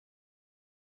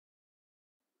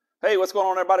Hey, what's going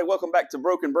on, everybody? Welcome back to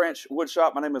Broken Branch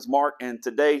Woodshop. My name is Mark, and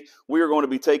today we are going to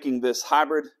be taking this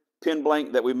hybrid pen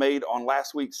blank that we made on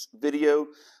last week's video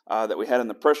that we had in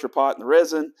the pressure pot and the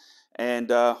resin, and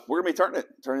we're going to be turning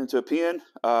it into a pen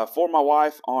for my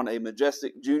wife on a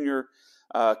Majestic Jr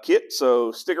kit.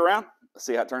 So stick around. Let's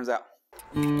see how it turns out.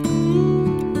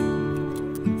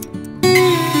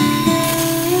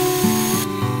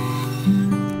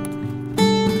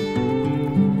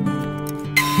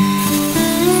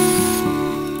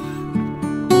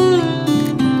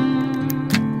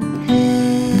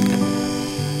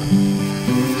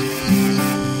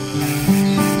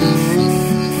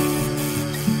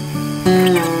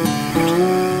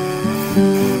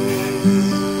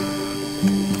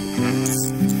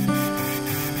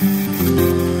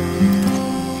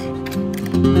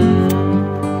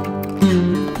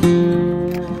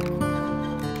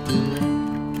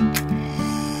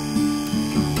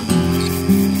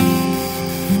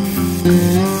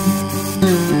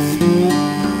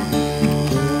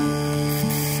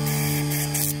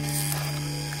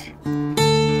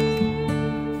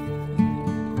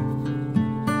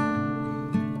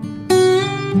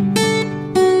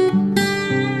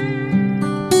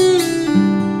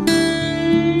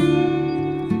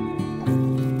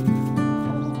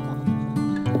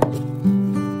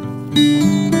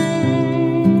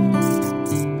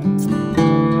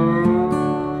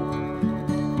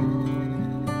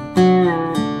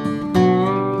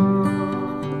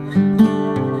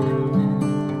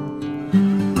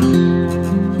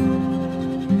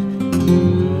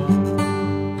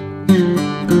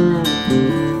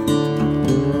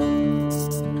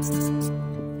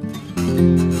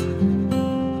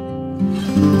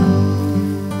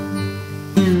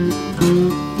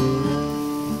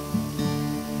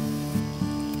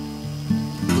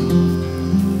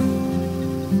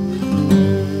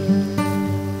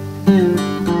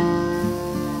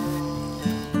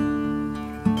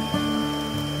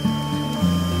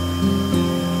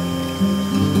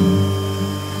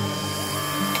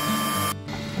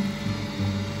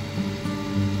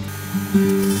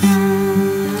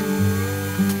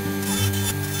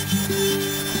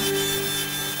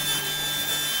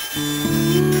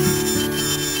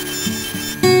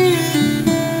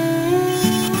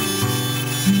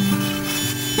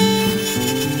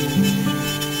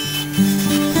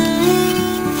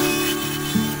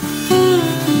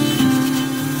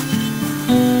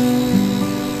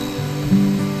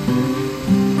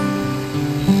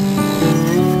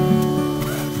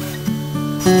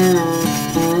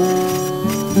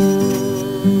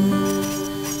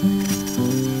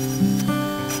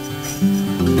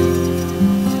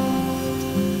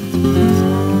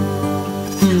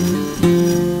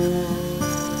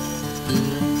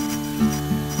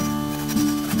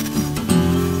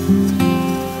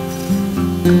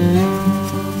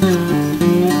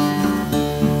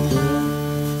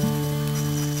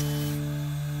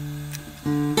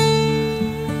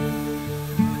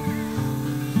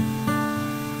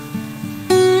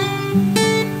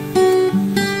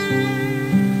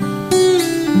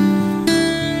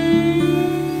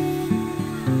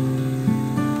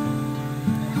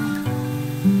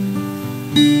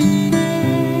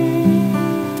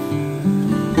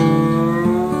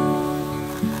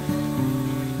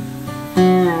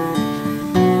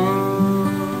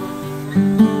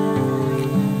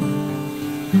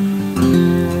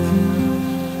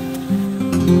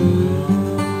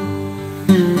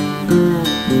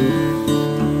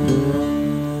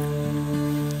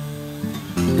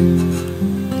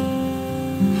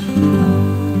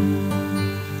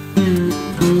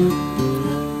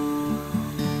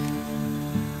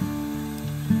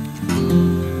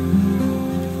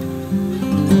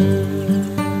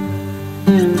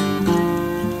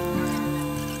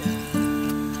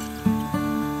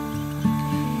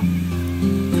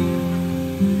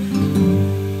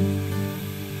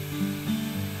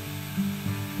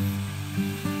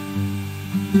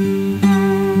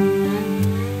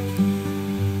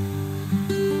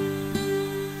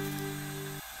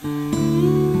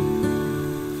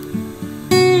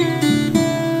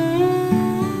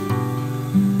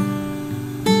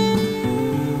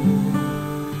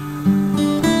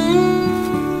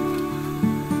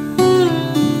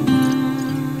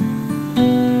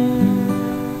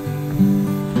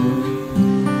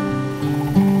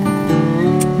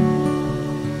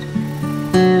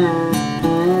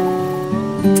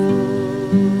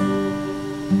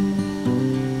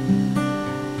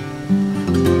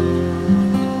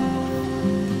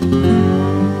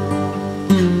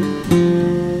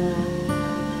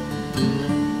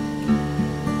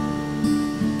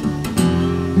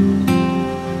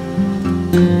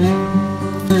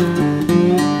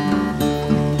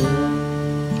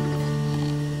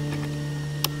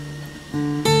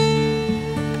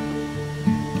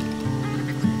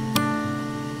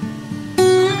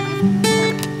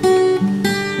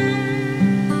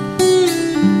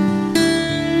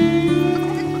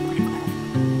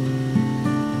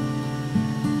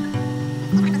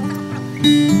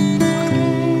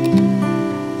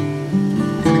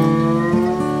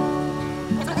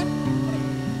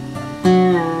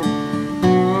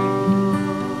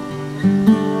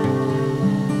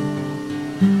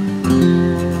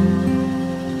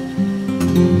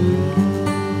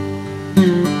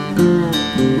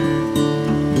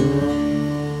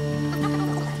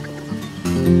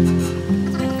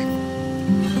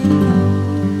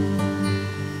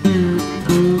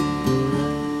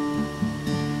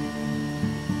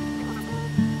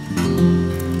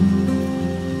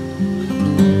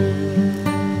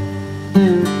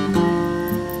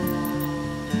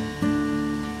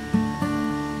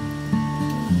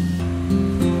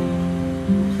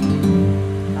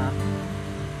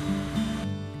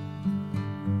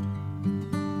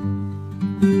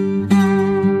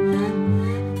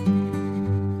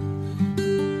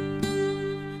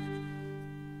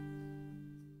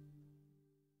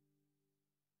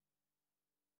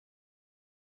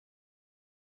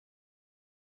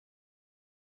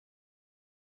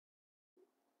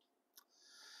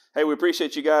 Hey, we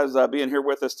appreciate you guys being here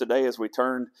with us today as we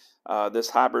turn this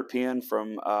hybrid pen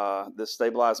from this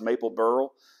Stabilized Maple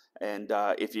Burl. And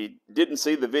if you didn't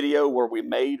see the video where we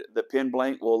made the pen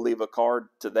blank, we'll leave a card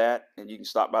to that, and you can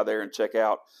stop by there and check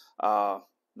out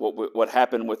what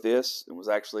happened with this. It was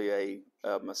actually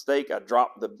a mistake. I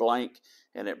dropped the blank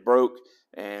and it broke,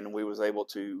 and we was able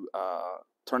to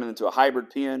turn it into a hybrid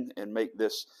pen and make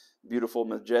this beautiful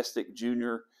Majestic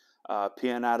Jr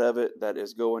pen out of it that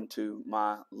is going to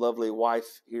my lovely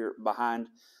wife here behind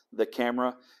the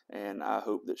camera, and I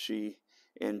hope that she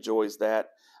enjoys that.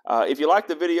 If you like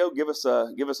the video, give us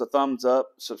a thumbs up.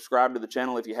 Subscribe to the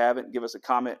channel if you haven't. Give us a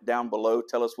comment down below.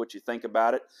 Tell us what you think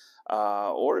about it,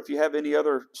 or if you have any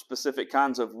other specific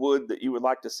kinds of wood that you would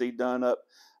like to see done up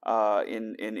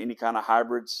in any kind of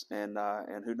hybrids, and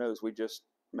who knows, we just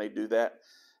may do that,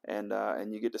 and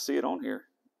you get to see it on here.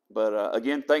 But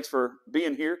again, thanks for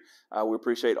being here. We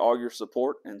appreciate all your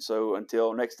support. And so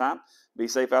until next time, be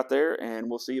safe out there, and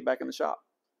we'll see you back in the shop.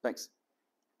 Thanks.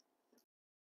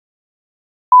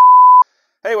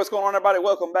 Hey, what's going on, everybody?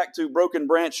 Welcome back to Broken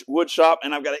Branch Wood Shop.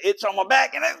 And I've got an itch on my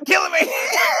back, and it's killing me.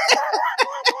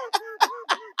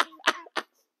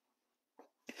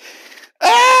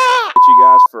 Thank you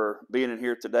guys for being in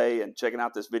here today and checking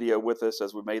out this video with us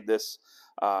as we made this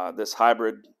this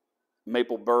hybrid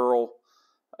maple burl.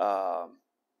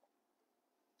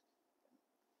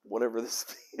 Whatever this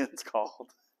pen's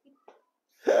called.